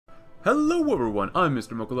Hello everyone, I'm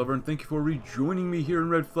Mr. Mochalover, and thank you for rejoining me here in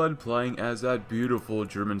Red Flood, playing as that beautiful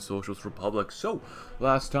German Socialist Republic. So,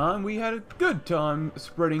 last time we had a good time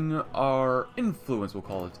spreading our influence, we'll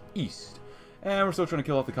call it, east. And we're still trying to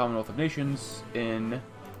kill off the Commonwealth of Nations in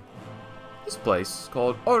this place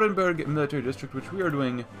called Orenburg Military District, which we are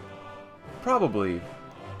doing probably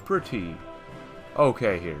pretty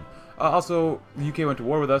okay here. Also, the UK went to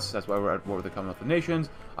war with us, that's why we're at war with the Commonwealth of Nations.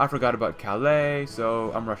 I forgot about Calais,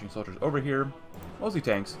 so I'm rushing soldiers over here. Mostly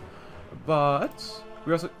tanks. But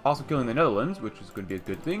we're also killing the Netherlands, which is going to be a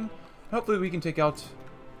good thing. Hopefully we can take out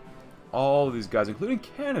all of these guys, including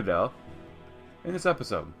Canada, in this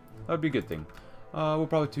episode. That would be a good thing. We'll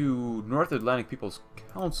probably do North Atlantic People's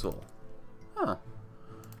Council. Huh.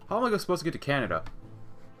 How am I supposed to get to Canada?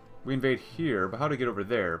 We invade here, but how to get over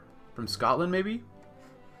there? From Scotland, maybe?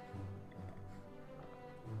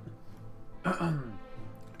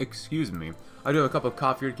 Excuse me. I do have a cup of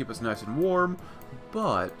coffee here to keep us nice and warm,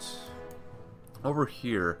 but over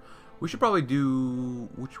here, we should probably do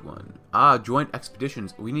which one? Joint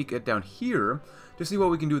expeditions. We need to get down here to see what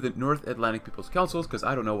we can do with the North Atlantic People's Councils, because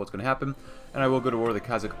I don't know what's going to happen, and I will go to war with the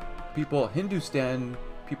Kazakh people, Hindustan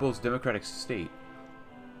People's Democratic State.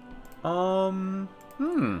 Now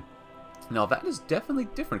that is definitely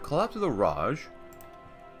different. Collapse of the Raj.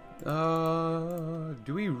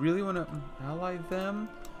 Do we really want to ally them?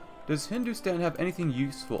 Does Hindustan have anything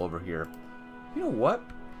useful over here? You know what?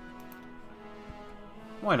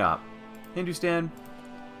 Why not? Hindustan,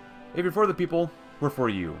 if you're for the people, we're for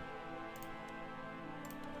you.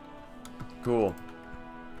 Cool.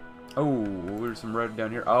 Oh, there's some red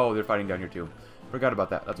down here. Oh, they're fighting down here too. Forgot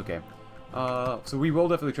about that. That's okay. So we will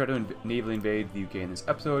definitely try to navally invade the UK in this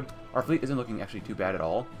episode. Our fleet isn't looking actually too bad at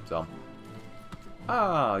all, so...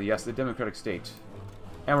 yes, the Democratic State.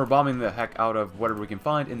 And we're bombing the heck out of whatever we can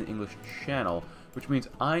find in the English Channel, which means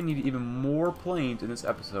I need even more planes in this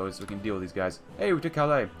episode so we can deal with these guys. Hey, we took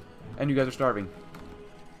Calais, and you guys are starving.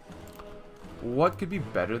 What could be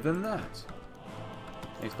better than that?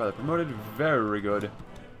 Thanks, pilot promoted. Very good.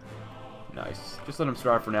 Nice. Just let them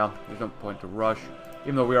starve for now. There's no point to rush,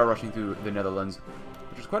 even though we are rushing through the Netherlands,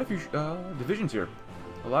 which is quite a few divisions here.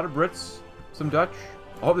 A lot of Brits, some Dutch.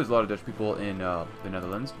 I hope there's a lot of Dutch people in the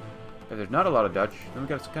Netherlands. If there's not a lot of Dutch, then we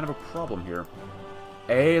got kind of a problem here.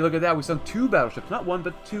 Hey, look at that. We sunk 2 battleships. Not 1,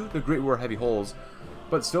 but 2. The Great War Heavy Hulls.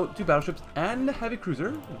 But still 2 battleships and a heavy cruiser.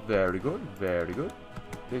 Very good. Very good.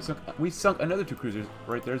 We sunk another 2 cruisers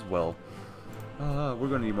right there as well. We're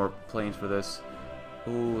going to need more planes for this.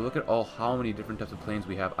 Ooh, look at how many different types of planes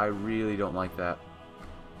we have. I really don't like that.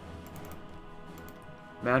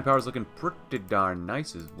 Manpower's looking pretty darn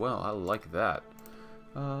nice as well. I like that.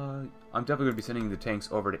 I'm definitely going to be sending the tanks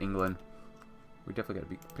over to England. We definitely got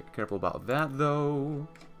to be careful about that, though.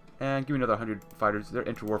 And give me another 100 fighters. They're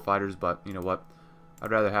interwar fighters, but you know what?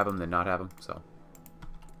 I'd rather have them than not have them, so.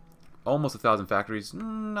 Almost 1,000 factories.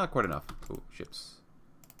 Not quite enough. Oh, ships.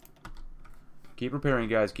 Keep repairing,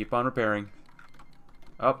 guys. Keep on repairing.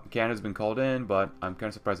 Oh, Canada's been called in, but I'm kind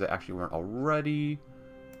of surprised they actually weren't already.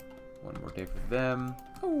 One more day for them.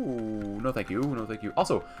 Oh, no thank you, no thank you.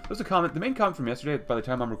 Also, there's a comment, the main comment from yesterday, by the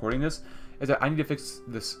time I'm recording this, is that I need to fix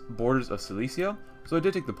this borders of Silesia. So I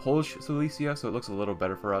did take the Polish Silesia, so it looks a little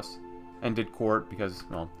better for us. And did Court, because,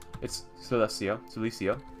 well, it's Silesia.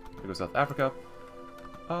 There goes South Africa.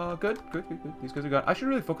 Good. These guys are gone. I should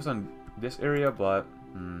really focus on this area, but,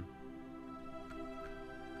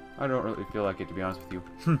 I don't really feel like it, to be honest with you.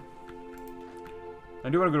 I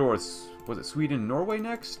do want to go towards, was it Sweden, Norway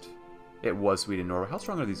next? It was Sweden, Norway. How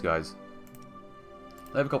strong are these guys?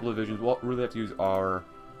 I have a couple of divisions. We'll really have to use our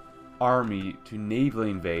army to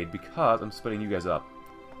navally invade because I'm splitting you guys up.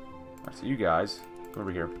 Alright, so you guys, come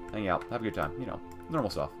over here. Hang out. Have a good time. You know,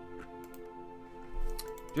 normal stuff.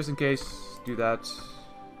 Just in case, do that.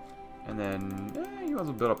 And then, you might as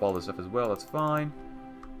well build up all this stuff as well. That's fine.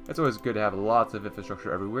 It's always good to have lots of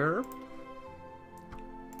infrastructure everywhere.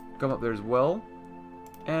 Come up there as well.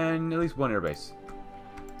 And at least 1 airbase.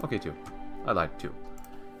 Okay, 2. I like 2.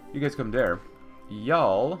 You guys come there.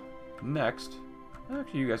 Y'all, next.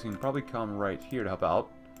 Actually, you guys can probably come right here to help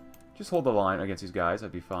out. Just hold the line against these guys.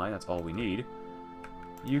 That'd be fine. That's all we need.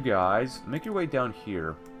 You guys, make your way down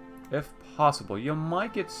here. If possible. You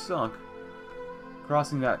might get sunk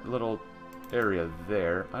crossing that little area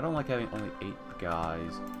there. I don't like having only 8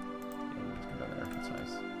 guys. Yeah, let's come down there. That's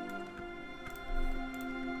nice.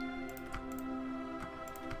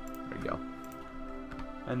 There you go.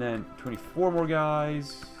 And then 24 more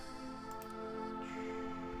guys.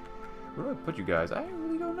 Where do I put you guys? I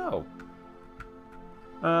really don't know.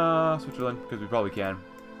 Switzerland, because we probably can.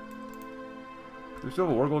 Do we still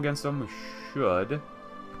have a war goal against them? We should.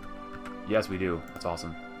 Yes, we do. That's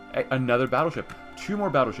awesome. Hey, another battleship. 2 more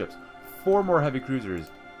battleships. 4 more heavy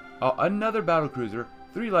cruisers. Another battle cruiser.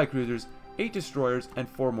 3 light cruisers. 8 destroyers. And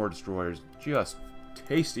 4 more destroyers. Just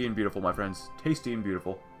tasty and beautiful, my friends. Tasty and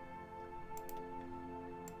beautiful.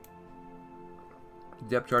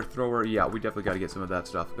 Depth charge thrower. Yeah, we definitely got to get some of that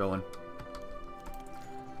stuff going.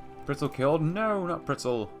 Pretzel killed? No, not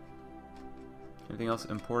Pretzel. Anything else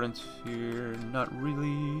important here? Not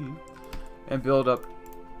really. And build up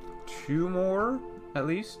 2 more, at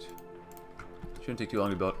least. Shouldn't take too long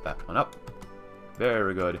to build that one up.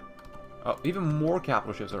 Very good. Oh, even more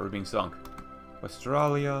capital ships are being sunk.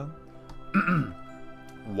 Australia.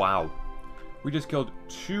 Wow. We just killed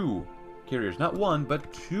 2 carriers. Not 1,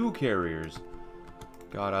 but 2 carriers.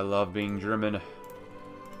 God, I love being German. Look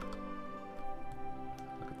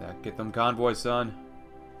at that. Get them convoys, son.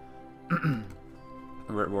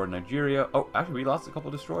 We're at war in Nigeria. Oh, actually, we lost a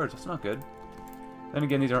couple destroyers. That's not good. Then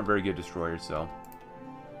again, these aren't very good destroyers, so.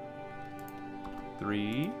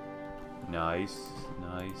 3. Nice.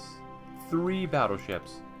 Nice. 3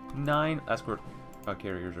 battleships. 9 escort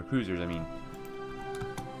carriers, or cruisers, I mean.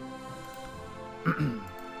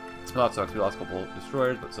 Well, that sucks. We lost a couple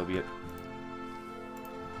destroyers, but so be it.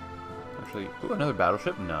 Actually, ooh, another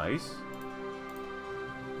battleship. Nice.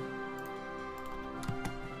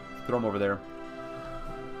 Throw them over there.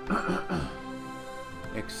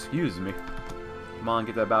 Excuse me. Come on,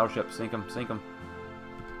 get that battleship. Sink him, sink him.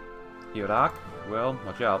 Iraq? Well,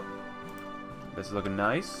 watch out. This is looking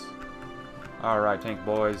nice. Alright, tank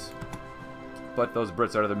boys. Put those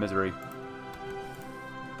Brits out of their misery.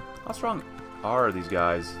 How strong are these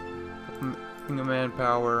guys? King of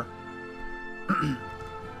manpower.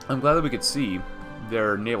 I'm glad that we could see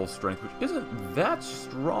their naval strength, which isn't that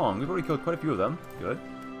strong. We've already killed quite a few of them. Good.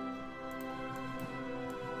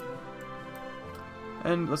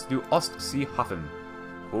 And let's do Ostseehafen.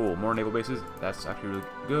 Cool, more naval bases. That's actually really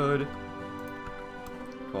good.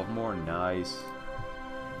 12 more. Nice.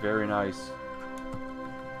 Very nice.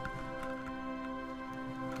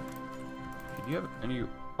 Do you have any...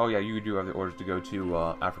 Oh yeah, you do have the orders to go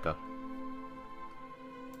to Africa.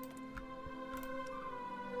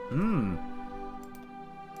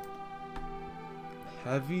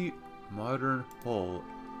 Heavy modern hull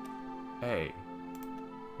A.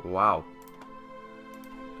 Wow.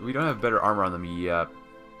 We don't have better armor on them yet.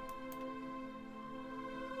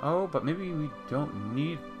 Oh, but maybe we don't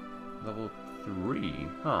need level 3.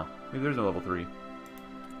 Huh. Maybe there's no level 3.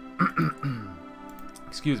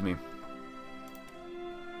 Excuse me.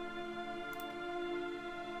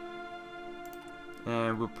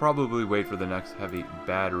 And we'll probably wait for the next heavy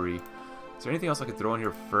battery. Is there anything else I could throw in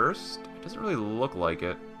here first? It doesn't really look like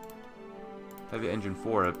it. Heavy engine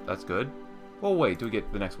 4, that's good. We'll wait till we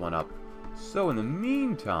get the next one up. So in the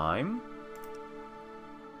meantime...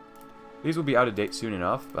 These will be out of date soon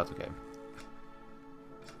enough, but that's okay.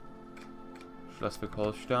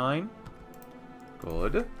 Schleswig-Holstein.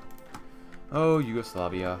 Good. Oh,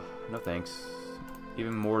 Yugoslavia. No thanks.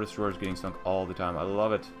 Even more destroyers getting sunk all the time. I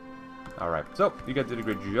love it. Alright, so, you guys did a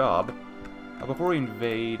great job. Before we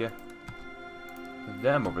invade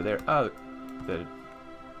them over there, the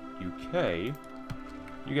UK,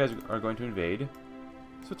 you guys are going to invade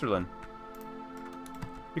Switzerland.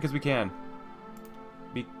 Because we can.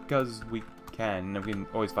 Because we can, and we can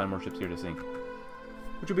always find more ships here to sink.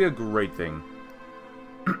 Which would be a great thing.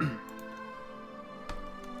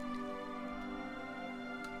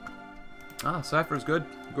 Cypher is good.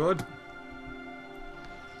 Good.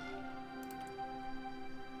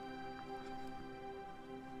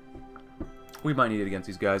 We might need it against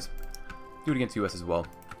these guys. Do it against US as well.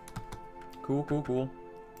 Cool, cool, cool.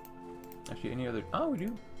 Actually, any other... Oh, we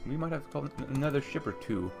do. We might have called another ship or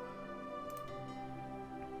 2.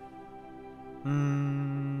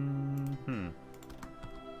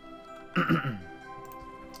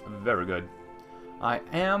 Very good. I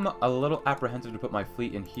am a little apprehensive to put my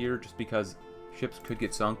fleet in here just because ships could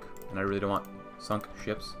get sunk, and I really don't want sunk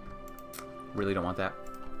ships. Really don't want that.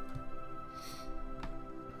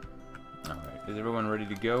 Alright, is everyone ready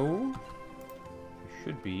to go?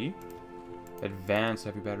 Should be. Advanced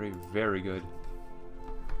heavy battery, very good.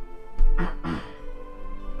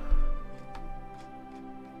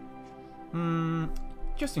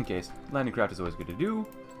 Just in case. Landing craft is always good to do.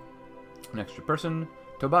 An extra person.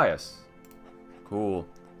 Tobias. Cool.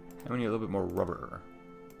 And we need a little bit more rubber.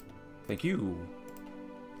 Thank you.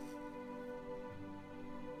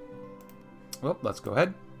 Well, let's go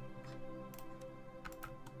ahead.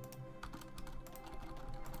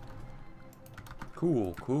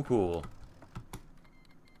 Cool, cool, cool.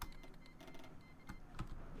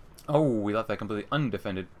 Oh, we left that completely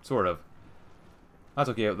undefended. Sort of. That's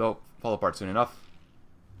okay, they'll fall apart soon enough.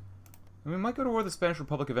 And we might go to war with the Spanish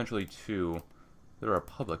Republic eventually, too. The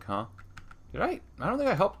Republic, huh? Did I? I don't think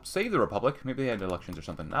I helped save the Republic. Maybe they had elections or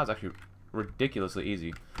something. That was actually ridiculously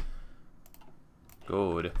easy.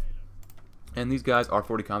 Good. And these guys are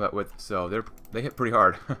 40 combat with, so they hit pretty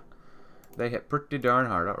hard. They hit pretty darn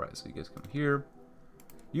hard. Alright, so you guys come here.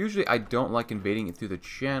 Usually I don't like invading it through the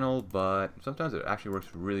channel, but sometimes it actually works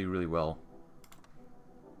really, really well.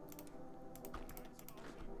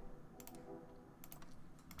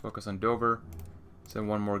 Focus on Dover. Send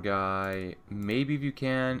one more guy, maybe if you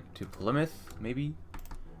can, to Plymouth, maybe.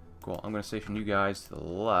 Cool, I'm going to station you guys to the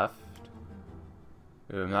left.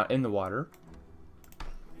 I'm not in the water.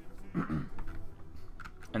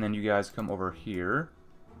 And then you guys come over here.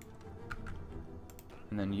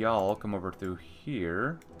 And then y'all come over through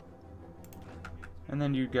here. And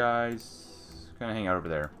then you guys kind of hang out over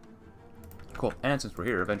there. Cool, and since we're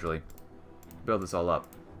here, eventually, build this all up.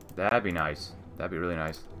 That'd be nice. That'd be really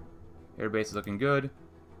nice. Air base is looking good.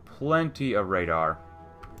 Plenty of radar.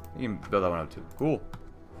 You can build that one up too. Cool.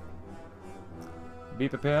 Be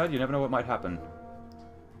prepared. You never know what might happen.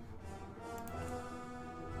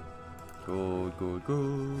 Good, good,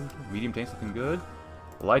 good. Medium tanks looking good.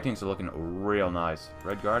 Light tanks are looking real nice.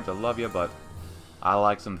 Red guards, I love you, but I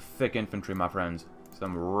like some thick infantry, my friends.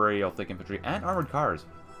 Some real thick infantry and armored cars.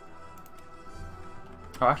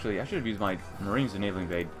 Oh, actually, I should have used my Marines to naval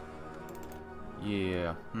invade.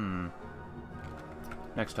 Yeah,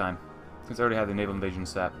 next time. Since I already had the naval invasion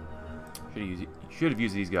set. Should have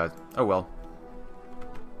used these guys. Oh well.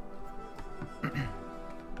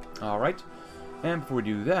 Alright. And before we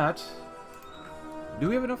do that, do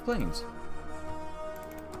we have enough planes?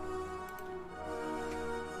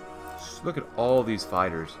 Just look at all these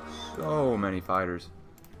fighters. So many fighters.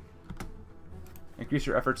 Increase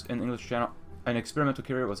your efforts in the English Channel. An experimental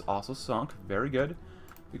carrier was also sunk. Very good.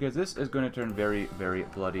 Because this is going to turn very, very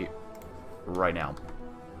bloody right now.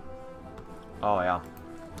 Oh, yeah.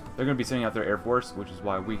 They're going to be sending out their Air Force, which is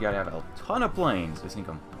why we got to have a ton of planes to sink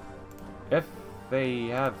them. If they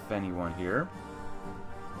have anyone here.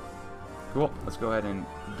 Cool. Let's go ahead and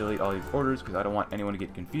delete all these orders, because I don't want anyone to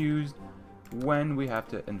get confused when we have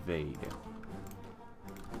to invade.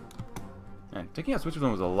 And taking out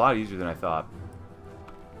Switzerland was a lot easier than I thought.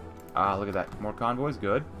 Ah, look at that. More convoys.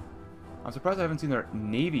 Good. I'm surprised I haven't seen their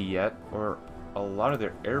navy yet, or a lot of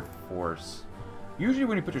their air force. Usually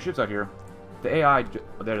when you put your ships out here, the AI,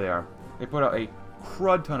 there they are, they put out a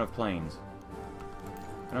crud ton of planes.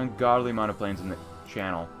 An ungodly amount of planes in the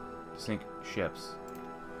channel to sink ships.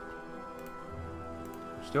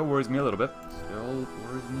 Still worries me a little bit. Still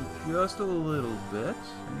worries me just a little bit.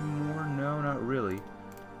 Anymore? No, not really.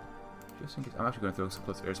 Just in case. I'm actually going to throw some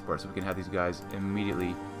close air support so we can have these guys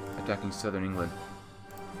immediately attacking southern England.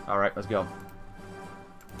 Alright, let's go.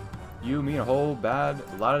 You mean a whole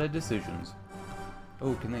lot of decisions.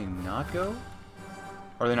 Oh, can they not go?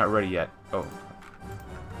 Or are they not ready yet? Oh.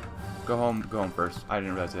 Go home first. I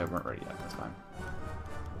didn't realize they weren't ready yet. That's fine.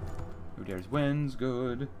 Who dares wins?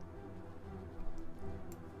 Good.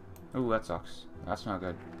 Oh, that sucks. That's not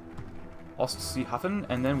good. Ostseehafen,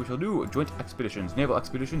 and then we shall do joint expeditions. Naval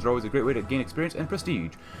expeditions are always a great way to gain experience and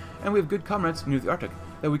prestige. And we have good comrades near the Arctic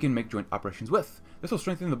that we can make joint operations with. This will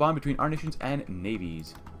strengthen the bond between our nations and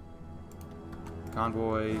navies.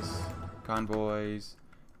 Convoys. Convoys.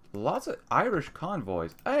 Lots of Irish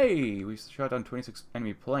convoys. Hey! We shot down 26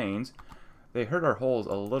 enemy planes. They hurt our hulls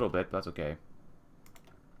a little bit, but that's okay.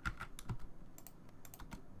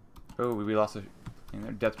 Oh, we lost a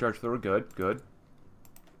depth charge thrower. Good, good.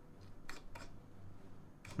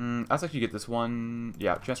 Let's actually get this one.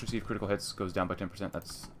 Yeah, chance to receive critical hits goes down by 10%.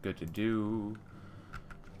 That's good to do.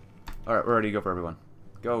 Alright, we're ready to go for everyone.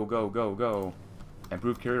 Go, go, go, go.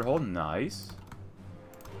 Improved carrier hull. Nice.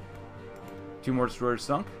 2 more destroyers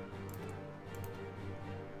sunk.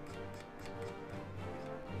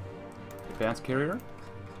 Advanced carrier.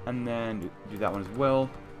 And then do that one as well.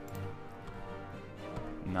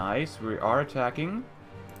 Nice. We are attacking.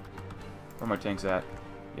 Where are my tanks at?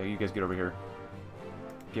 Yeah, you guys get over here.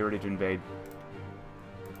 Get ready to invade.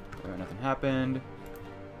 Nothing happened.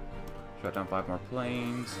 Shot down 5 more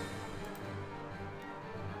planes.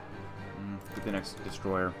 Get the next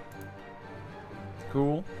destroyer.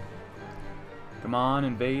 Cool. Come on,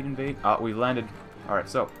 invade, invade. Ah, we landed. Alright,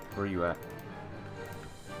 so, where are you at?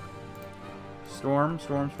 Storm,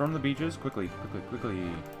 storm, storm the beaches. Quickly, quickly, quickly.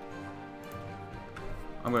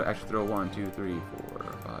 I'm going to actually throw 1, 2, 3,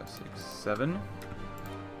 4, 5, 6, 7.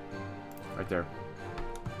 Right there.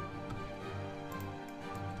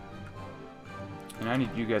 And I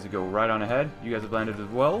need you guys to go right on ahead. You guys have landed as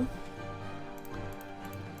well.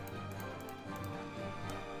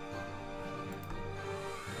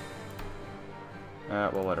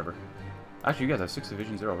 Well, whatever. Actually, you guys have 6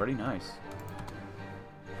 divisions there already. Nice.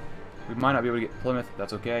 We might not be able to get Plymouth.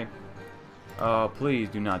 That's okay. Please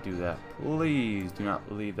do not do that. Please do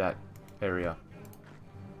not leave that area.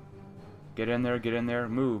 Get in there, get in there.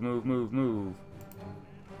 Move, move, move, move.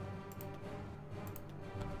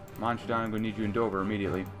 Manchadon, I'm going to need you in Dover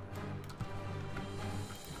immediately.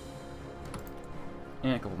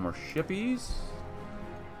 And a couple more shippies.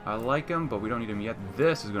 I like them, but we don't need them yet.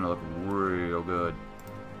 This is going to look real good.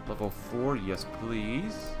 Level 4, yes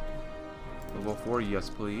please. Level 4, yes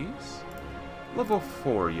please. Level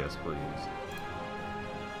 4, yes please.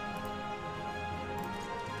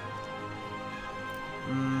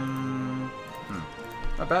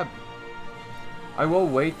 Not bad. I will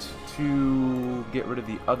wait to get rid of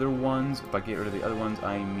the other ones. By get rid of the other ones,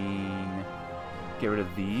 I mean get rid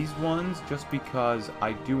of these ones, just because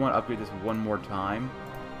I do want to upgrade this one more time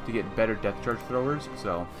to get better death charge throwers,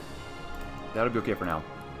 so that'll be okay for now.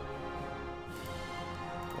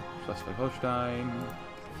 Schleswig-Holstein.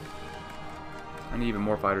 I need even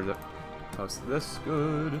more fighters up close to this.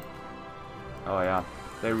 Good. Oh yeah,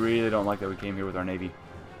 they really don't like that we came here with our navy.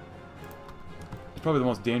 It's probably the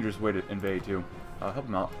most dangerous way to invade too. Help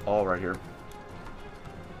them out all right here.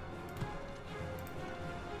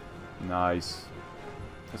 Nice.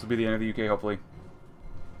 This will be the end of the UK, hopefully.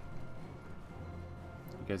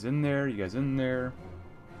 You guys in there? You guys in there?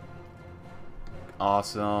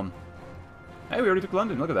 Awesome. Hey, we already took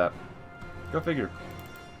London. Look at that. Go figure.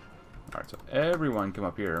 Alright, so everyone come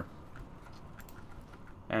up here.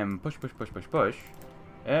 And push, push, push, push, push.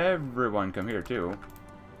 Everyone come here, too.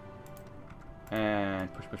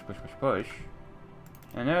 And push, push, push, push, push.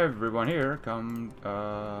 And everyone here come...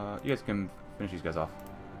 you guys can finish these guys off.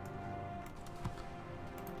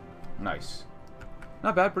 Nice.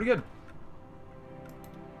 Not bad, pretty good.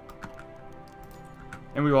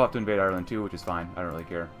 And we will have to invade Ireland, too, which is fine. I don't really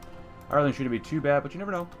care. Ireland shouldn't be too bad, but you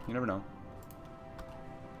never know. You never know.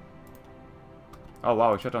 Oh,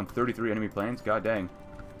 wow, we shut down 33 enemy planes? God dang.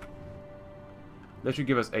 That should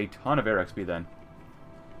give us a ton of air XP then.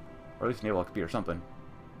 Or at least naval XP or something.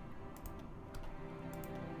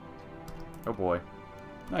 Oh boy.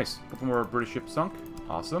 Nice. A couple more British ships sunk.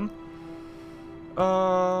 Awesome.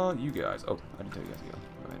 You guys. Oh, I didn't tell you guys to go.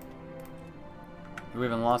 Go ahead. We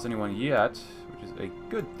haven't lost anyone yet, which is a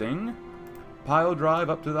good thing. Pile drive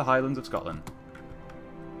up to the Highlands of Scotland.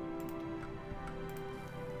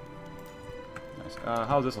 Nice.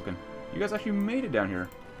 How's this looking? You guys actually made it down here.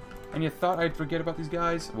 And you thought I'd forget about these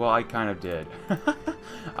guys? Well, I kind of did.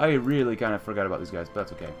 I really kind of forgot about these guys, but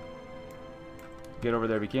that's okay. Get over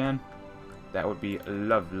there if you can. That would be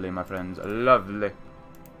lovely, my friends. Lovely.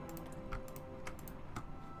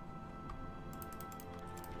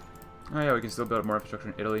 Oh yeah, we can still build more infrastructure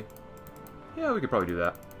in Italy. Yeah, we could probably do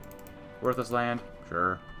that. Worthless land?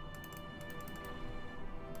 Sure.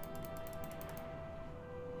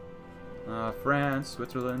 France,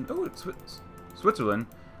 Switzerland. Oh, it's Switzerland.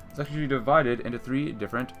 It's actually divided into 3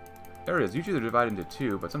 different areas. Usually they're divided into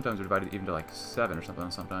 2, but sometimes they're divided even to like 7 or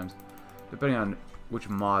something sometimes. Depending on which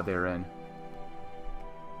mod they're in.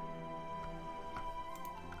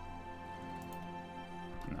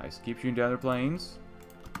 Nice. Keep shooting down their planes.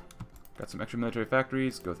 Got some extra military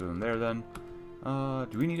factories. Go through them there then.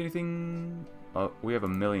 Do we need anything? Oh, we have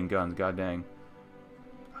 1,000,000 guns. God dang.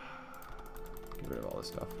 Get rid of all this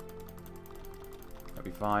stuff. That'd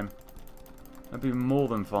be fine. That'd be more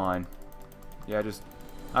than fine. Yeah,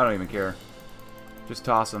 I don't even care. Just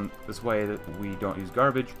toss them this way that we don't use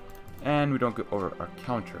garbage. And we don't go over our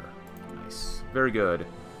counter. Nice. Very good.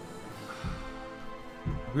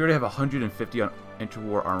 We already have 150 on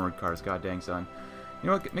interwar armored cars. God dang, son. You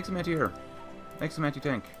know what? Make some anti-air. Make some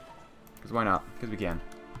anti-tank. Because why not? Because we can.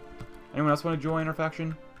 Anyone else want to join our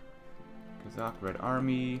faction? Kazakh Red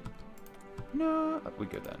Army. No. We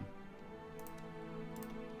good then.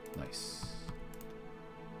 Nice.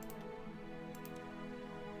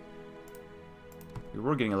 We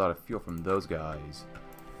were getting a lot of fuel from those guys.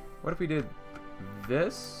 What if we did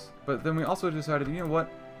this? But then we also decided, you know what?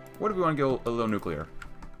 What if we want to go a little nuclear?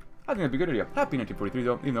 I think that'd be a good idea. Happy 1943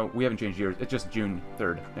 though, even though we haven't changed years. It's just June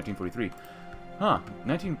 3rd, 1943. Huh.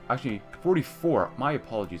 Actually, 44. My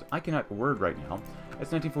apologies. I cannot word right now.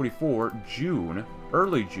 It's 1944, June,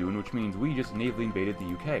 early June, which means we just navally invaded the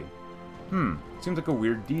UK. Seems like a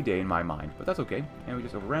weird D-Day in my mind, but that's okay. And we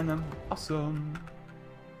just overran them. Awesome.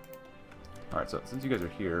 Alright, so since you guys are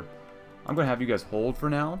here, I'm going to have you guys hold for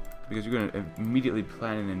now, because you're going to immediately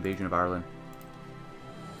plan an invasion of Ireland.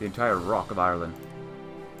 The entire rock of Ireland.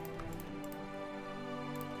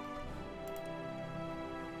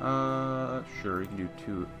 Sure, you can do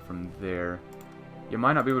 2 from there. You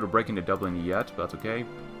might not be able to break into Dublin yet, but that's okay.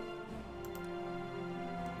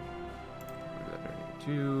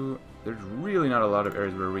 Two. There's really not a lot of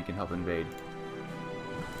areas where we can help invade.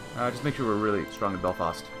 Just make sure we're really strong in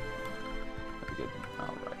Belfast. That'd be good.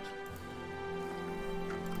 Alright.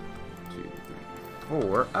 2, 3,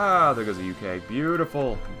 4. Ah, there goes the UK.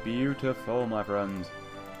 Beautiful. Beautiful, my friends.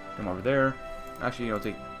 Come over there. Actually, I'll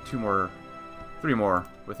take 3 more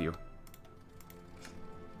with you.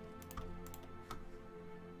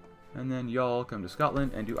 And then y'all come to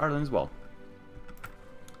Scotland and do Ireland as well.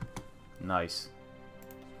 Nice.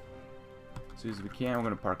 As soon as we can, we're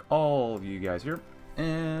going to park all of you guys here.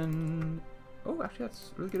 And... oh, actually,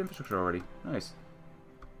 that's really good infrastructure already. Nice.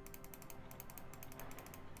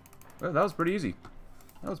 Well, that was pretty easy.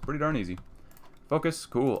 That was pretty darn easy. Focus.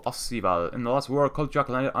 Cool. Ossival. In the last war, Kolchak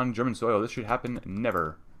landed on German soil. This should happen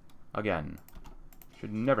never again.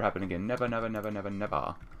 Should never happen again. Never, never, never, never,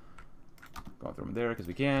 never. Going through them there because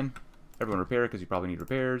we can. Everyone repair because you probably need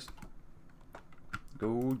repairs.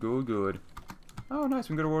 Good, good, good. Oh, nice. We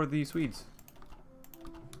can go to war with the Swedes.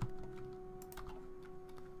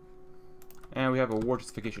 And we have a war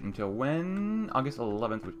justification until when? August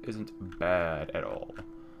 11th, which isn't bad at all.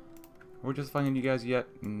 We're justifying you guys yet?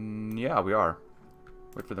 Yeah, we are.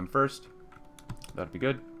 Wait for them first. That'd be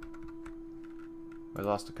good. I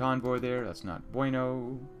lost a convoy there. That's not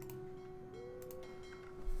bueno.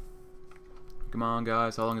 Come on,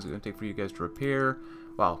 guys. How long is it going to take for you guys to repair?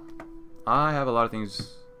 Wow. I have a lot of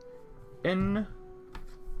things in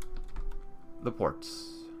the ports.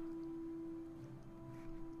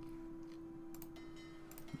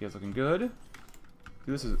 You guys looking good?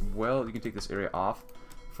 Do this as well. You can take this area off.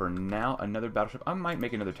 For now, another battleship. I might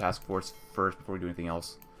make another task force first before we do anything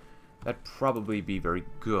else. That'd probably be very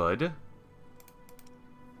good.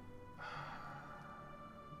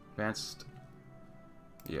 Advanced.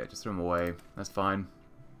 Yeah, just throw them away. That's fine.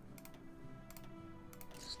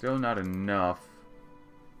 Still not enough.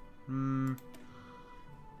 I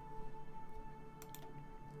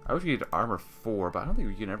wish we could get armor 4, but I don't think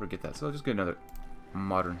we can ever get that. So I'll just get another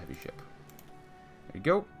modern heavy ship. There you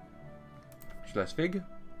go. Schleswig.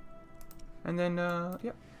 And then,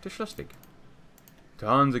 yeah, to Schleswig.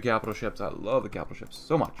 Tons of capital ships. I love the capital ships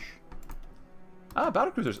so much. Ah,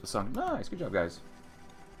 battlecruisers sunk. Nice. Good job, guys.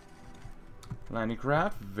 Landing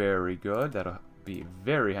craft. Very good. That'll be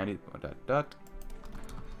very handy.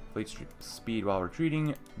 Fleet speed while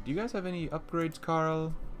retreating. Do you guys have any upgrades,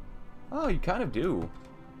 Carl? Oh, you kind of do.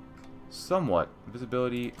 Somewhat.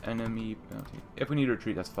 Visibility, enemy penalty. If we need to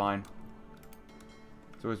retreat, that's fine.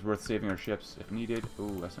 It's always worth saving our ships if needed.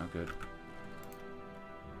 Ooh, that's not good.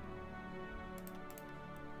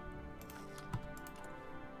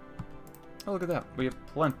 Oh, look at that. We have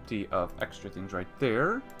plenty of extra things right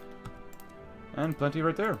there. And plenty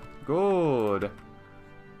right there. Good.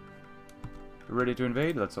 Ready to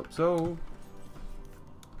invade? Let's hope so.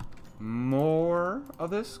 More of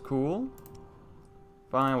this? Cool.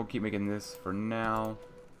 Fine, we'll keep making this for now.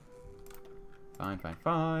 Fine, fine,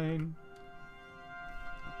 fine.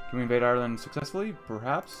 Can we invade Ireland successfully?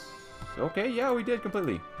 Perhaps? Okay, yeah, we did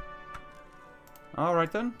completely.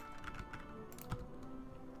 Alright then.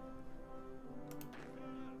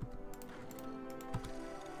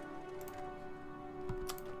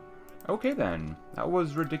 Okay then. That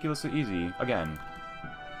was ridiculously easy. Again.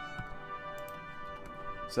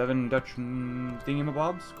 7 Dutch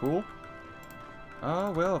thingamabobs. Cool.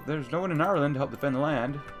 Oh, well, if there's no one in Ireland to help defend the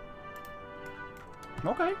land.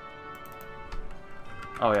 Okay.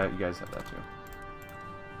 Oh, yeah, you guys have that too.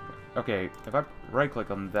 Okay, if I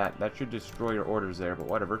right-click on that, that should destroy your orders there, but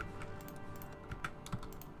whatever.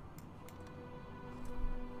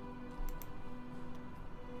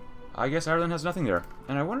 I guess Ireland has nothing there.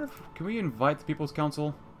 And I wonder if... can we invite the People's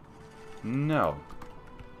Council? No.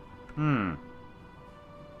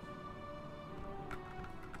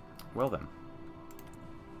 Well then.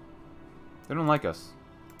 They don't like us.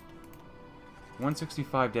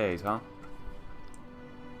 165 days, huh?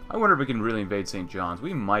 I wonder if we can really invade St. John's.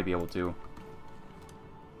 We might be able to.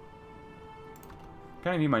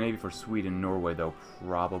 Kind of need my navy for Sweden and Norway, though.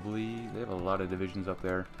 Probably. They have a lot of divisions up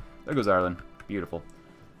there. There goes Ireland. Beautiful.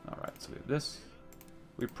 Alright, so we have this.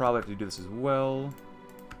 We probably have to do this as well.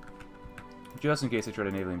 Just in case they try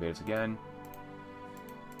to naval invade us again.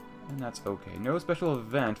 And that's okay. No special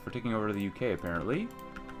event for taking over the UK, apparently.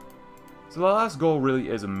 So the last goal really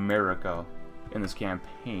is America in this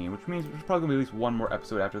campaign, which means there's probably going to be at least one more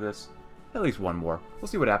episode after this. At least one more. We'll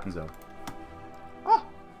see what happens, though. Ah!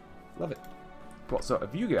 Love it. Cool. So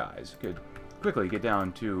if you guys could quickly get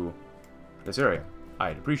down to this area,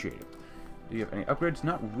 I'd appreciate it. Do you have any upgrades?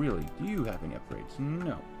 Not really. Do you have any upgrades?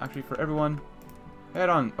 No. Actually, for everyone, head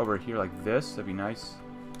on over here like this. That'd be nice.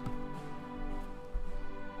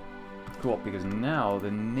 Cool, because now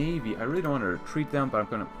the Navy, I really don't want to retreat them, but I'm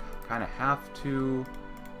going to kind of have to,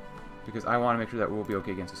 because I want to make sure that we'll be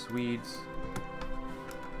okay against the Swedes.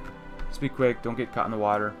 Just be quick, don't get caught in the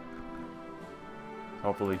water.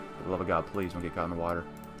 Hopefully, for the love of God, please don't get caught in the water.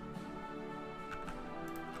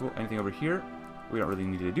 Cool, anything over here? We don't really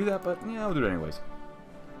need to do that, but yeah, we'll do it anyways.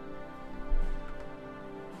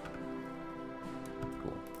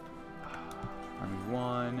 Cool. Army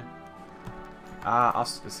 1.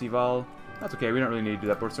 Ostival. That's okay, we don't really need to do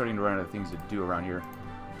that, but we're starting to run out of things to do around here.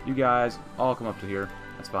 You guys all come up to here.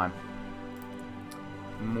 That's fine.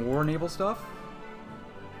 More naval stuff.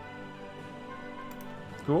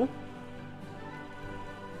 Cool.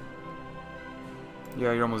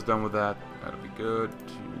 Yeah, you're almost done with that. That'll be good. 2,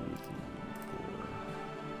 3,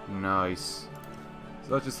 4. Nice.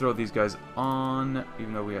 So let's just throw these guys on,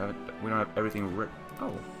 even though we don't have everything written.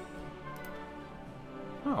 Oh.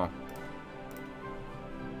 Oh.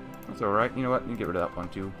 That's alright. You know what? You can get rid of that one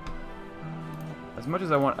too. As much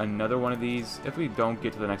as I want another one of these, if we don't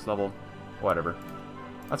get to the next level, whatever.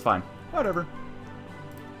 That's fine. Whatever.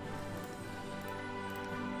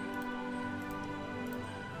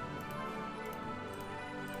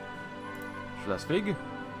 Schleswig.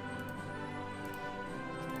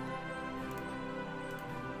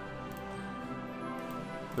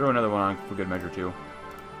 Throw another one on for good measure too.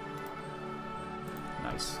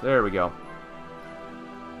 Nice. There we go.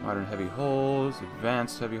 Modern heavy hulls,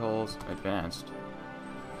 advanced heavy hulls, advanced.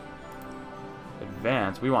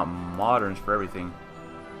 Advanced? We want moderns for everything.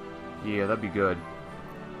 Yeah, that'd be good.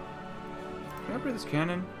 Can I upgrade this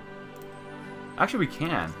cannon? Actually, we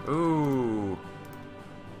can. Ooh.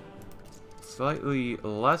 Slightly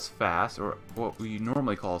less fast, or what we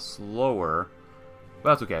normally call slower. But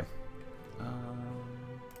that's okay.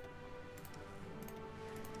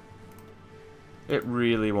 It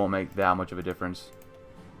really won't make that much of a difference.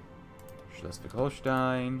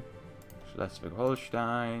 Schleswig-Holstein,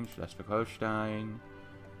 Schleswig-Holstein, Schleswig-Holstein.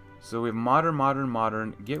 So we have modern, modern,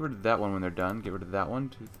 modern. Get rid of that one when they're done. Get rid of that one.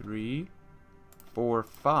 2, 3, 4,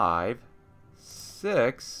 5,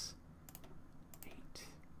 6, 8,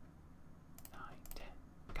 9, 10.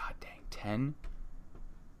 God dang, 10.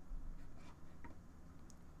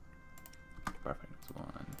 Perfect.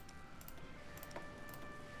 1,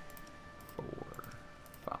 4,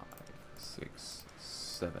 5, 6,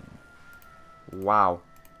 7. Wow.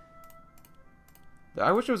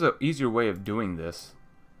 I wish there was an easier way of doing this.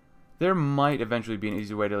 There might eventually be an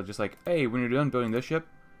easier way to just like, hey, when you're done building this ship,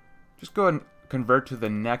 just go ahead and convert to the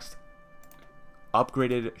next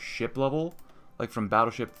upgraded ship level. Like from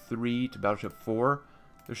Battleship 3 to Battleship 4.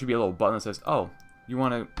 There should be a little button that says, oh, you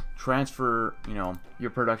want to transfer, you know,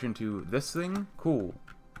 your production to this thing? Cool.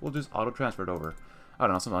 We'll just auto-transfer it over. I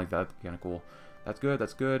don't know, something like that. Kind of cool. That's good,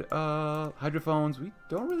 that's good. Hydrophones. We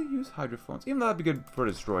don't really use hydrophones. Even though that'd be good for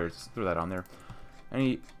destroyers. Just throw that on there.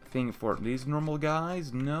 Anything for these normal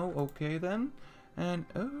guys? No? Okay, then. And,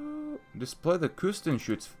 display the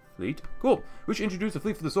Küstenschutz fleet. Cool. We should introduce a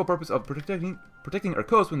fleet for the sole purpose of protecting our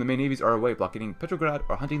coast when the main navies are away, blockading Petrograd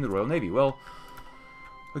or hunting the Royal Navy. Well,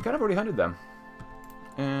 we kind of already hunted them.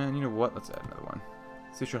 And, you know what? Let's add another one.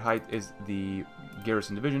 Sicherheit is the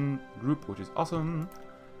garrison division group, which is awesome.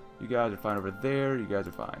 You guys are fine over there. You guys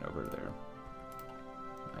are fine over there.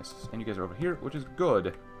 Nice. And you guys are over here, which is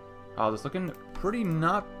good. This looking pretty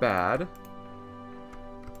not bad.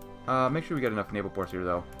 Make sure we get enough naval ports here,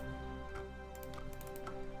 though.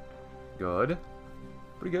 Good.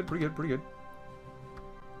 Pretty good, pretty good, pretty good.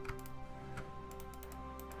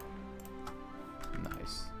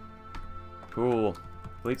 Nice. Cool.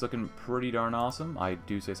 Fleet's looking pretty darn awesome. I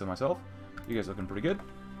do say so myself. You guys looking pretty good.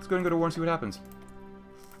 Let's go and go to war and see what happens.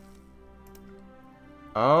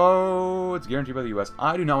 Oh, it's guaranteed by the US.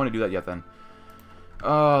 I do not want to do that yet, then.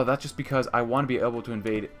 That's just because I want to be able to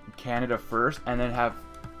invade Canada first, and then have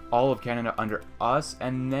all of Canada under us,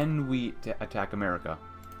 and then we attack America.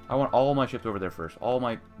 I want all my ships over there first. All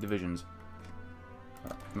my divisions.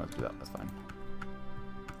 Let's do that. That's fine.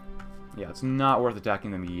 Yeah, it's not worth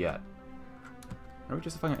attacking them yet. Are we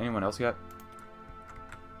justifying anyone else yet?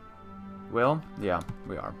 Well, yeah,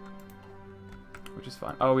 we are. Which is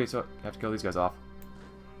fine. Oh, wait, so I have to kill these guys off.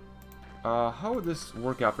 How would this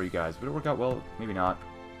work out for you guys? Would it work out well? Maybe not.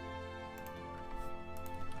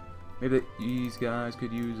 Maybe these guys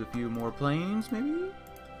could use a few more planes, maybe?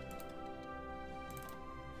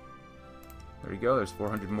 There you go, there's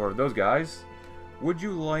 400 more of those guys. Would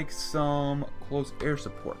you like some close air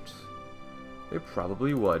support? They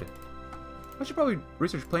probably would. I should probably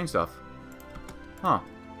research plane stuff. Huh.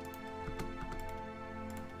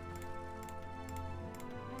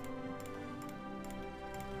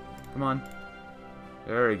 Come on.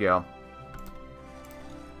 There you go.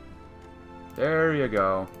 There you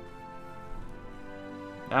go.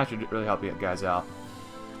 That should really help you guys out.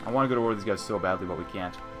 I want to go to war with these guys so badly, but we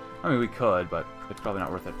can't. I mean, we could, but it's probably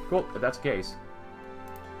not worth it. Cool, if that's the case.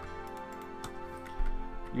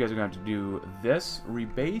 You guys are going to have to do this.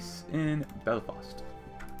 Rebase in Belfast.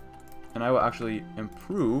 And I will actually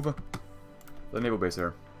improve the naval base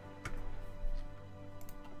there.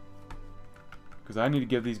 Because I need to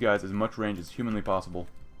give these guys as much range as humanly possible.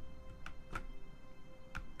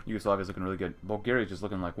 Yugoslavia's looking really good. Bulgaria's just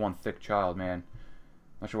looking like one thick child, man.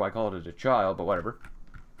 Not sure why I called it a child, but whatever.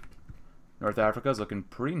 North Africa's looking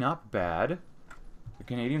pretty not bad. The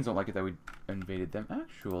Canadians don't like it that we invaded them.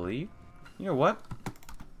 Actually, you know what?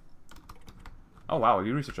 Oh wow,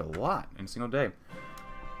 we researched a lot in a single day.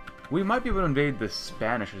 We might be able to invade the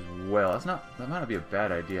Spanish as well. That might not be a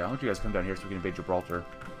bad idea. I want you guys to come down here so we can invade Gibraltar.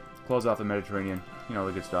 Close off the Mediterranean. You know,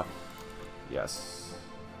 the good stuff. Yes.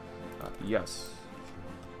 Yes.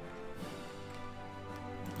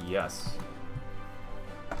 Yes.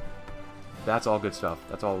 That's all good stuff.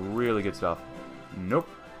 That's all really good stuff. Nope.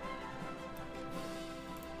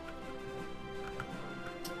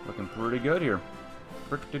 Looking pretty good here.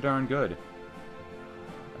 Pretty darn good.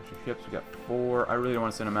 Extra ships, we got 4. I really don't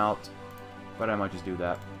want to send them out, but I might just do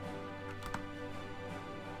that.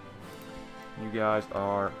 You guys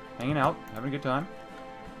are hanging out, having a good time.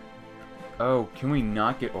 Oh, can we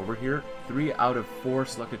not get over here? 3 out of 4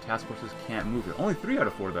 selected task forces can't move here. Only 3 out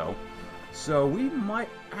of 4, though. So we might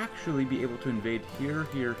actually be able to invade here,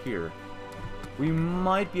 here, here. We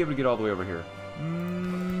might be able to get all the way over here.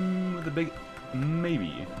 With a big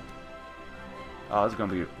maybe. Oh, this is going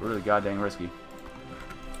to be really goddamn risky.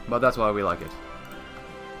 But that's why we like it.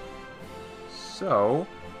 So,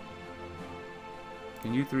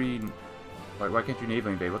 can you 3... Why can't you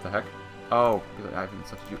naval invade? What the heck? Oh, because I can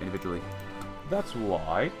substitute individually. That's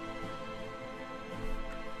why.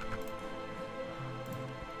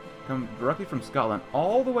 Come directly from Scotland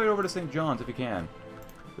all the way over to St. John's if you can.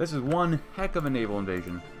 This is one heck of a naval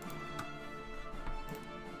invasion.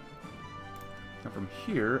 Come from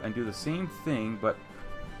here and do the same thing, but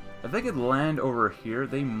if they could land over here,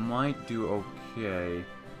 they might do okay.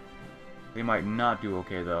 They might not do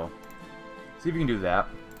okay, though. See if you can do that.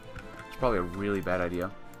 It's probably a really bad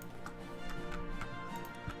idea.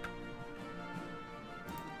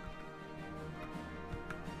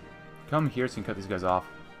 Come here so you can cut these guys off.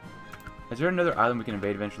 Is there another island we can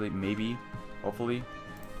invade eventually? Maybe. Hopefully.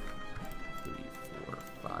 3, 4,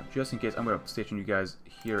 5. Just in case, I'm going to station you guys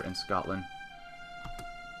here in Scotland.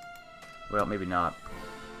 Well, maybe not.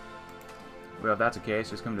 Well, if that's the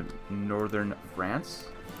case, just come to northern France.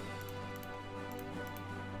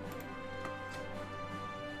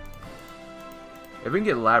 If we can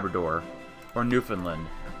get Labrador or Newfoundland,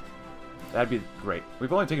 that'd be great.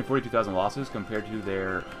 We've only taken 42,000 losses compared to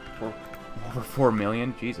their over 4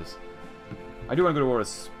 million. Jesus. I do want to go to war with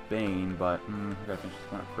Spain, but I gotta finish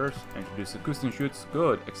this one up first. Introduce the Küstenschutz.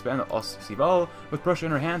 Good. Expand the Ostseewall. With Prussia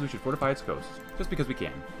in our hands, we should fortify its coast. Just because we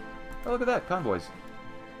can. Oh, look at that. Convoys.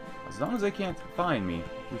 As long as they can't find me,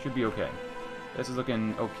 we should be okay. This is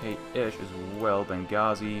looking okay-ish as well.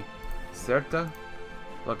 Benghazi. Ceuta.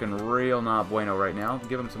 Looking real not bueno right now.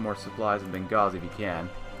 Give them some more supplies in Benghazi if you can.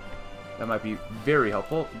 That might be very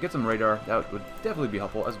helpful. Get some radar. That would definitely be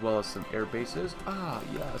helpful, as well as some air bases. Ah,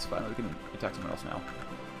 yes, finally we can attack someone else now.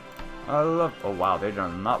 I love... Oh, wow, they're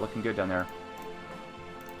not looking good down there.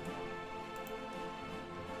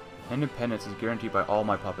 Independence is guaranteed by all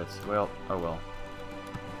my puppets. Well, oh well.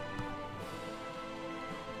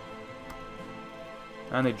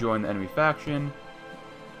 And they join the enemy faction.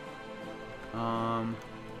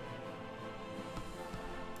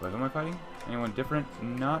 Wait, who am I fighting? Anyone different?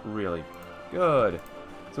 Not really. Good.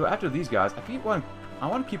 So after these guys, I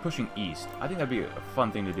want to keep pushing east. I think that'd be a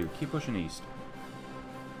fun thing to do. Keep pushing east.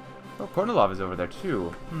 Oh, Kornilov is over there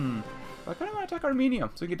too. I kind of want to attack Armenia,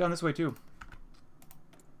 so we get down this way too.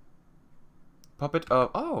 Puppet of...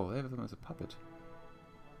 Oh, they have them as a puppet.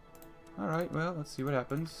 Alright, well, let's see what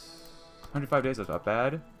happens. 105 days, that's not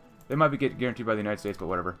bad. They might be guaranteed by the United States, but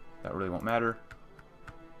whatever. That really won't matter.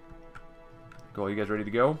 Cool, you guys ready to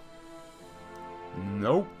go?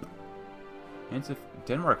 Nope.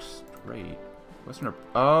 Denmark's straight. Western...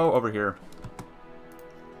 Oh, over here.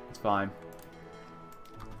 It's fine.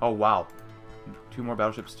 Oh, wow. 2 more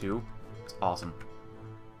battleships, too. It's awesome.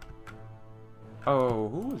 Oh,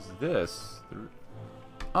 who is this?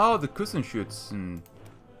 Oh, the Küstenschützen.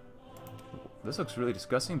 This looks really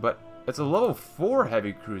disgusting, but it's a level 4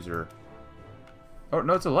 heavy cruiser. Oh,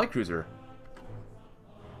 no, it's a light cruiser.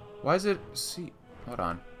 Why is it... See... Hold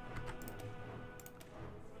on.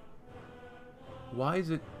 Why is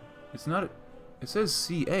it... It's not... It says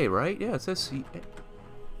CA, right? Yeah, it says CA.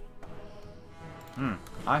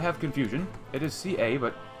 I have confusion. It is CA,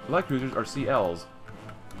 but light cruisers are CLs.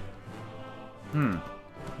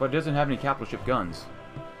 But it doesn't have any capital ship guns.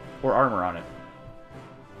 Or armor on it.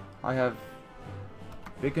 I have...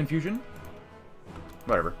 big confusion?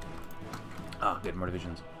 Whatever. Ah, good, more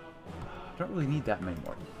divisions. I don't really need that many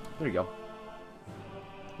more. There you go.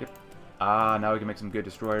 Yep. Ah, now we can make some good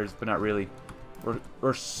destroyers, but not really.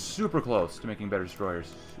 We're super close to making better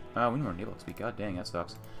destroyers. We need more naval XP. God dang, that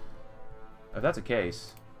sucks. If that's the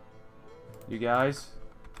case, you guys,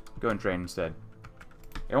 go and train instead.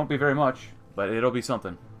 It won't be very much, but it'll be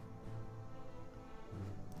something.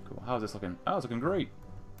 Cool. How's this looking? Oh, it's looking great.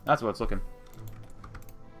 That's what it's looking.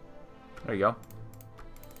 There you go.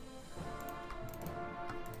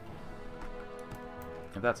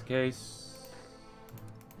 If that's the case,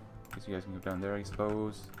 I guess you guys can go down there, I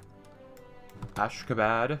suppose.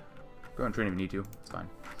 Ashkabad. Go and train if you need to. It's fine.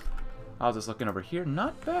 How's this looking over here?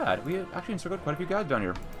 Not bad. We actually encircled quite a few guys down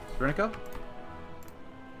here. Spernica?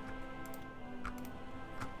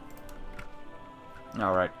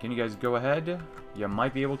 Alright, can you guys go ahead? You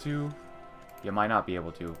might be able to. You might not be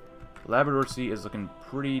able to. Labrador Sea is looking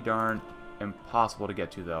pretty darn impossible to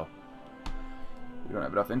get to, though. We don't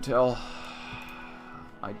have enough intel.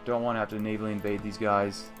 I don't want to have to navally invade these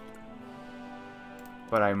guys.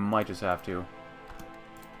 But I might just have to.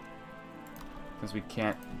 Since we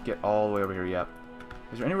can't get all the way over here yet.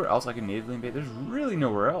 Is there anywhere else I can navally invade? There's really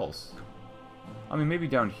nowhere else. I mean, maybe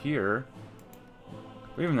down here.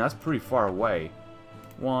 But even that's pretty far away.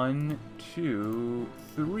 1, 2,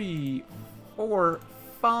 3, 4,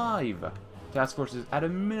 5 task forces at a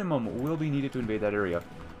minimum will be needed to invade that area.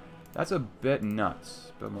 That's a bit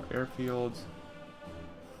nuts. Build more airfields.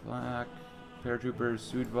 Flak. Paratroopers.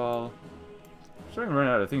 Sudval. Starting to run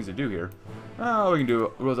out of things to do here. Oh, we can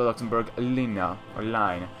do Rosa Luxemburg Lina, or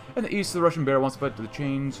Line. In the east, the Russian bear wants to put the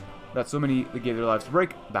chains that so many that gave their lives to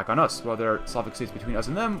break back on us. While there are Slavic states between us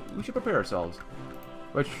and them, we should prepare ourselves.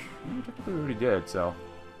 Which, technically we already did, so...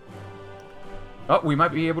 Oh, we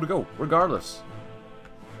might be able to go, regardless.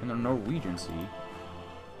 In the Norwegian Sea.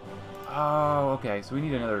 Oh, okay, so we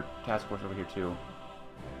need another task force over here, too.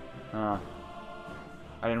 I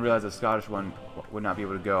didn't realize the Scottish one would not be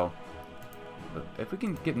able to go. But if we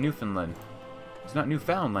can get Newfoundland, it's not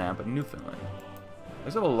Newfoundland, but Newfoundland.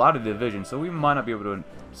 There's still a lot of divisions, so we might not be able to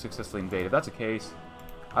successfully invade. If that's the case,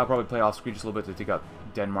 I'll probably play off screen just a little bit to take out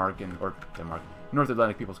Denmark or North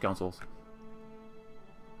Atlantic People's Councils.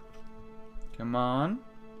 Come on.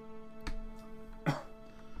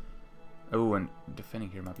 Oh, and defending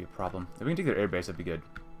here might be a problem. If we can take their airbase, that'd be good.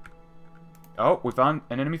 Oh, we found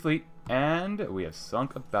an enemy fleet, and we have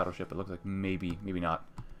sunk a battleship. It looks like maybe not.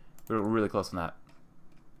 We're really close on that.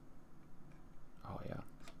 Oh yeah.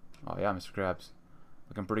 Oh yeah, Mr. Krabs.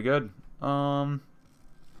 Looking pretty good. We're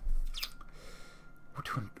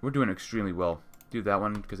doing extremely well. Do that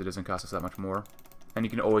one because it doesn't cost us that much more. And you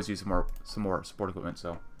can always use some more support equipment,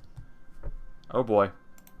 so. Oh boy.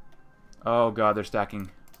 Oh god, they're stacking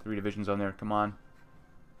 3 divisions on there. Come on.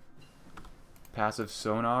 Passive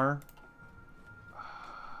sonar.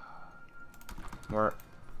 More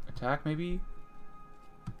attack maybe?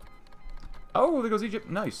 Oh, there goes Egypt.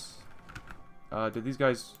 Nice. Did these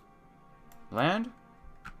guys land?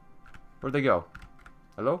 Where'd they go?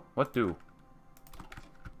 Hello? What do?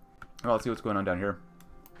 Oh, let's see what's going on down here.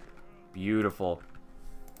 Beautiful.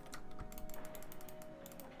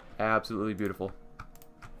 Absolutely beautiful.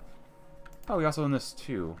 Oh, we also own this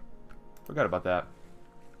too. Forgot about that.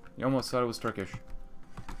 You almost thought it was Turkish.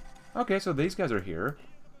 Okay, so these guys are here.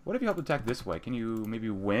 What if you help attack this way? Can you maybe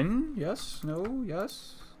win? Yes? No?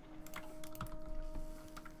 Yes?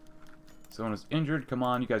 Someone is injured. Come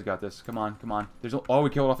on, you guys got this. Come on, come on. There's oh, we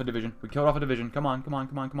killed off a division. We killed off a division. Come on, come on,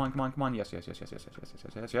 come on, come on, come on, come on. Yes, yes, yes, yes, yes, yes, yes,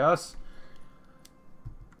 yes, yes, yes.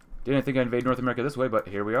 Didn't think I'd invade North America this way, but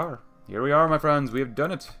here we are. Here we are, my friends. We have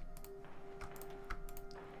done it.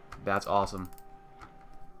 That's awesome.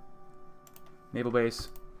 Naval base.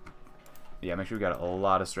 Yeah, make sure we got a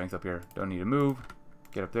lot of strength up here. Don't need to move.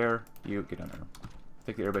 Get up there. You get down there.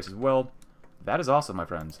 Take the airbase as well. That is awesome, my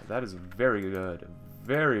friends. That is very good.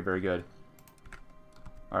 Very, very good.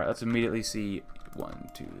 Alright, let's immediately see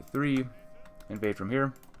 1, 2, 3. Invade from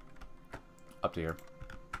here. Up to here.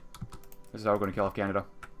 This is how we're going to kill off Canada.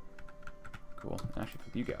 Cool. Actually,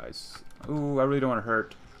 for you guys. Ooh, I really don't want to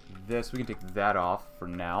hurt this. We can take that off for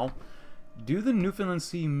now. Do the Newfoundland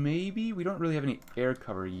Sea, maybe? We don't really have any air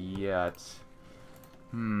cover yet.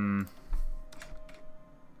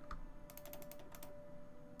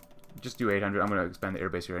 Just do 800. I'm going to expand the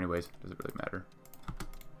airbase here anyways. Doesn't really matter.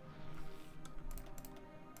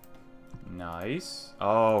 Nice.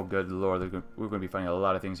 Oh, good lord. We're going to be finding a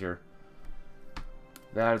lot of things here.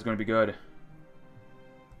 That is going to be good.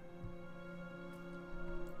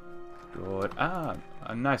 Good. Ah,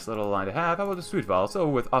 a nice little line to have. How about the Swagbucks? So,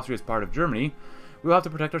 with Austria as part of Germany, we will have to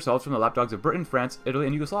protect ourselves from the lapdogs of Britain, France, Italy,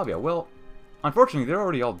 and Yugoslavia. Well, unfortunately, they're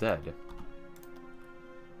already all dead.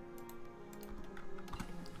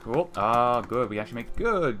 Cool. Ah, good. We actually make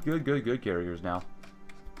good carriers now.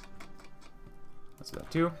 Let's do that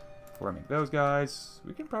too. Before I make those guys,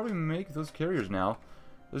 we can probably make those carriers now.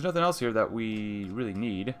 There's nothing else here that we really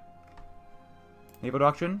need. Naval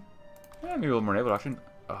doctrine? Yeah, maybe a little more naval doctrine.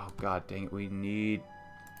 Oh, god dang it. We need...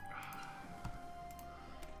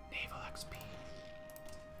 naval XP.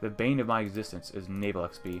 The bane of my existence is naval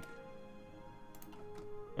XP.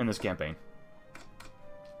 In this campaign.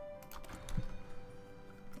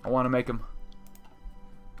 I want to make them.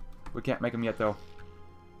 We can't make them yet, though.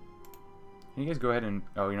 Can you guys go ahead and...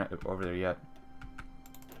 oh, you're not over there yet.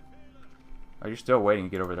 Oh, you're still waiting to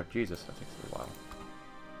get over there. Jesus, that takes a little while.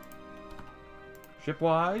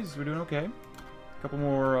 Ship-wise, we're doing okay. A couple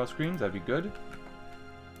more screens, that'd be good.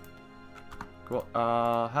 Cool.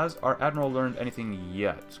 Has our Admiral learned anything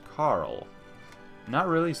yet? Carl. Not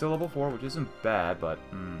really, still level 4, which isn't bad, but...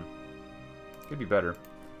 could be better.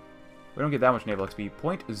 We don't get that much naval XP.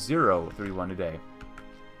 0.031 a day.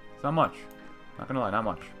 It's not much. Not gonna lie, not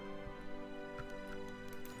much.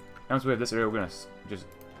 Once we have this area, we're gonna just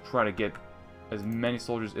try to get as many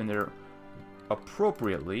soldiers in there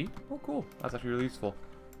appropriately. Oh, cool. That's actually really useful.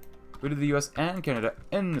 Go to the US and Canada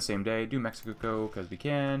in the same day. Do Mexico because we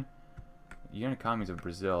can. United Economies of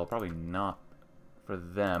Brazil. Probably not for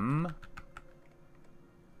them.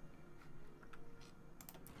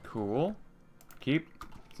 Cool. Keep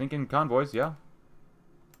sinking convoys, yeah.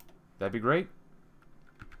 That'd be great.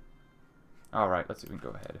 Alright, let's see if we can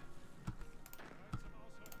go ahead.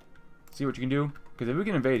 See what you can do. Because if we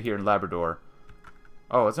can invade here in Labrador...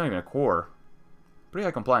 oh, it's not even a core. Pretty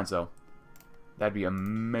high compliance, though. That'd be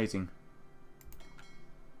amazing.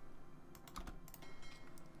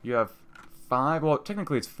 You have 5... well,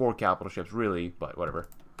 technically it's 4 capital ships, really. But whatever.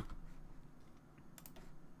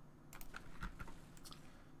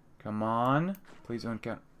 Come on. Please don't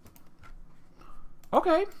count.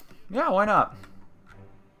 Okay. Yeah, why not?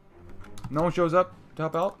 No one shows up to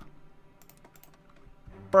help out.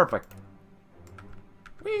 Perfect.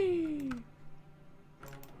 Whee!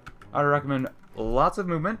 I recommend lots of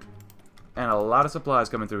movement and a lot of supplies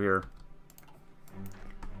coming through here.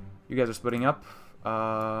 You guys are splitting up.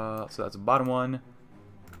 So that's the bottom one.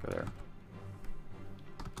 Go there.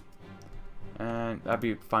 And that'd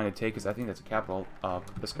be fine to take because I think that's a capital of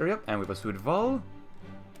this area. And we have a Swagbucks.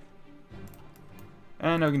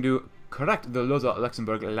 And now we can do correct the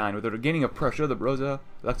Rosa-Luxembourg line. With the regaining of Prussia, the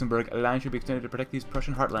Rosa-Luxembourg line should be extended to protect these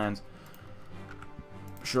Prussian heartlands.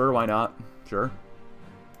 Sure, why not? Sure.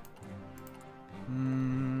 I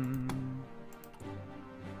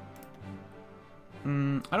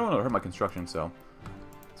don't want to hurt my construction, so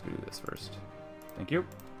let's go do this first. Thank you.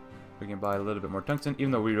 We can buy a little bit more tungsten,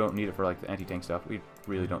 even though we don't need it for like the anti-tank stuff. We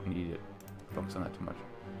really don't need it. Focus on that too much.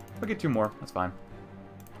 We'll get 2 more. That's fine.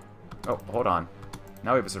 Oh, hold on.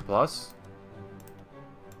 Now we have a surplus.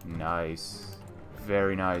 Nice.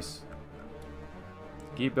 Very nice.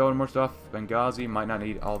 Keep building more stuff. Benghazi might not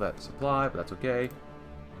need all that supply, but that's okay.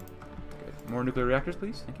 Good. More nuclear reactors,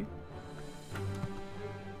 please. Thank you.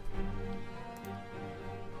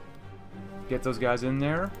 Get those guys in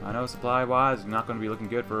there. I know supply-wise, not going to be looking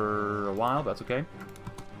good for a while, but that's okay.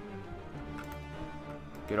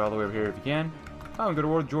 Get all the way over here if you can. Oh, and go to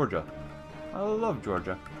war with Georgia. I love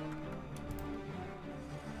Georgia.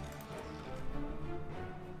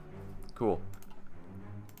 Cool.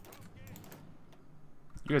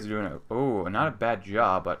 You guys are doing not a bad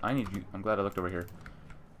job, but I need you. I'm glad I looked over here.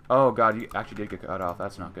 Oh god, you actually did get cut off.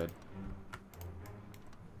 That's not good.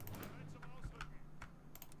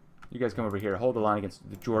 You guys come over here. Hold the line against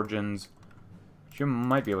the Georgians, which you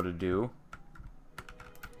might be able to do.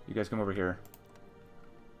 You guys come over here.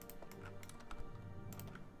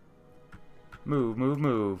 Move, move,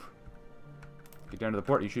 move. Get down to the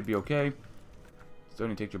port. You should be okay. Still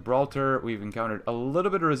need to take Gibraltar. We've encountered a little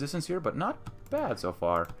bit of resistance here, but not bad so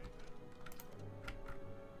far.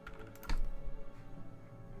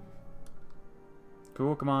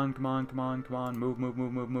 Cool, come on, come on, come on, come on. Move, move,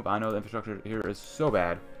 move, move, move. I know the infrastructure here is so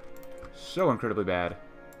bad. So incredibly bad.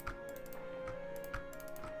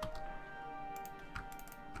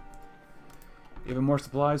 Even more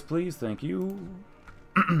supplies, please. Thank you.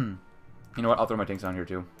 You know what? I'll throw my tanks on here,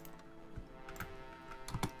 too.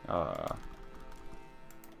 Guess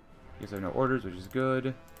I have no orders, which is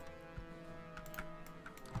good.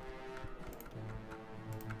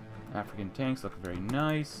 African tanks look very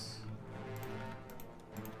nice.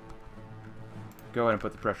 Go ahead and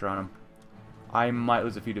put the pressure on them. I might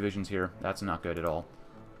lose a few divisions here. That's not good at all.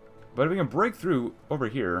 But if we can break through over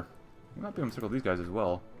here, we might be able to circle these guys as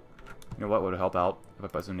well. You know what would help out if I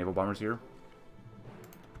put some naval bombers here?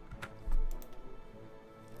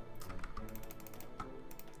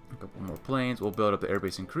 A couple more planes. We'll build up the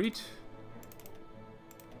airbase in Crete.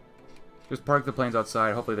 Just park the planes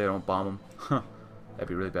outside. Hopefully they don't bomb them. That'd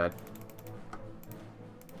be really bad.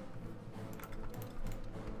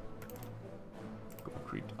 Go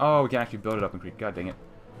Crete. Oh, we can actually build it up in Crete. God dang it.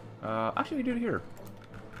 Actually, we do it here.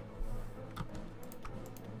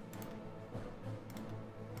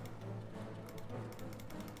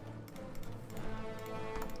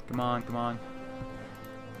 Come on, come on.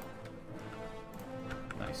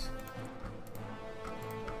 Nice.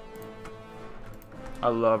 I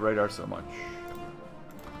love radar so much.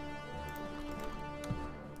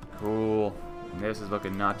 Cool. And this is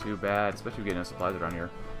looking not too bad, especially getting supplies around here.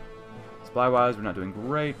 Supply-wise, we're not doing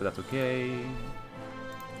great, but that's okay.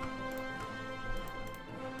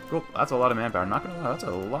 Cool. That's a lot of manpower. Not gonna lie, that's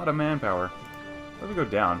a lot of manpower. Let me go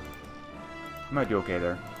down. We might do okay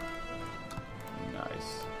there.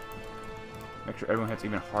 Nice. Make sure everyone hits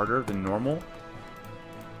even harder than normal.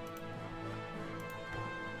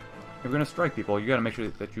 If you're gonna strike people, you gotta make sure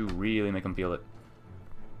that you really make them feel it.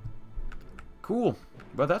 Cool.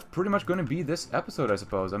 But that's pretty much going to be this episode, I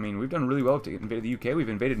suppose. I mean, we've done really well to invade the UK. We've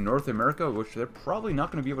invaded North America, which they're probably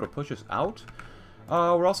not going to be able to push us out.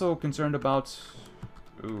 We're also concerned about...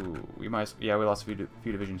 Ooh, we might... Yeah, we lost a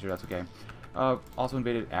few divisions here. That's okay. Also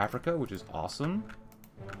invaded Africa, which is awesome.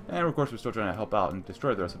 And, of course, we're still trying to help out and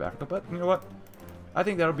destroy the rest of Africa. But, you know what? I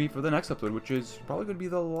think that'll be for the next episode, which is probably going to be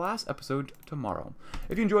the last episode tomorrow.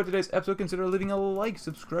 If you enjoyed today's episode, consider leaving a like,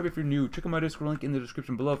 subscribe if you're new, check out my Discord link in the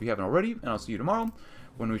description below if you haven't already, and I'll see you tomorrow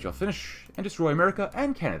when we shall finish and destroy America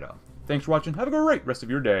and Canada. Thanks for watching, have a great rest of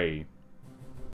your day.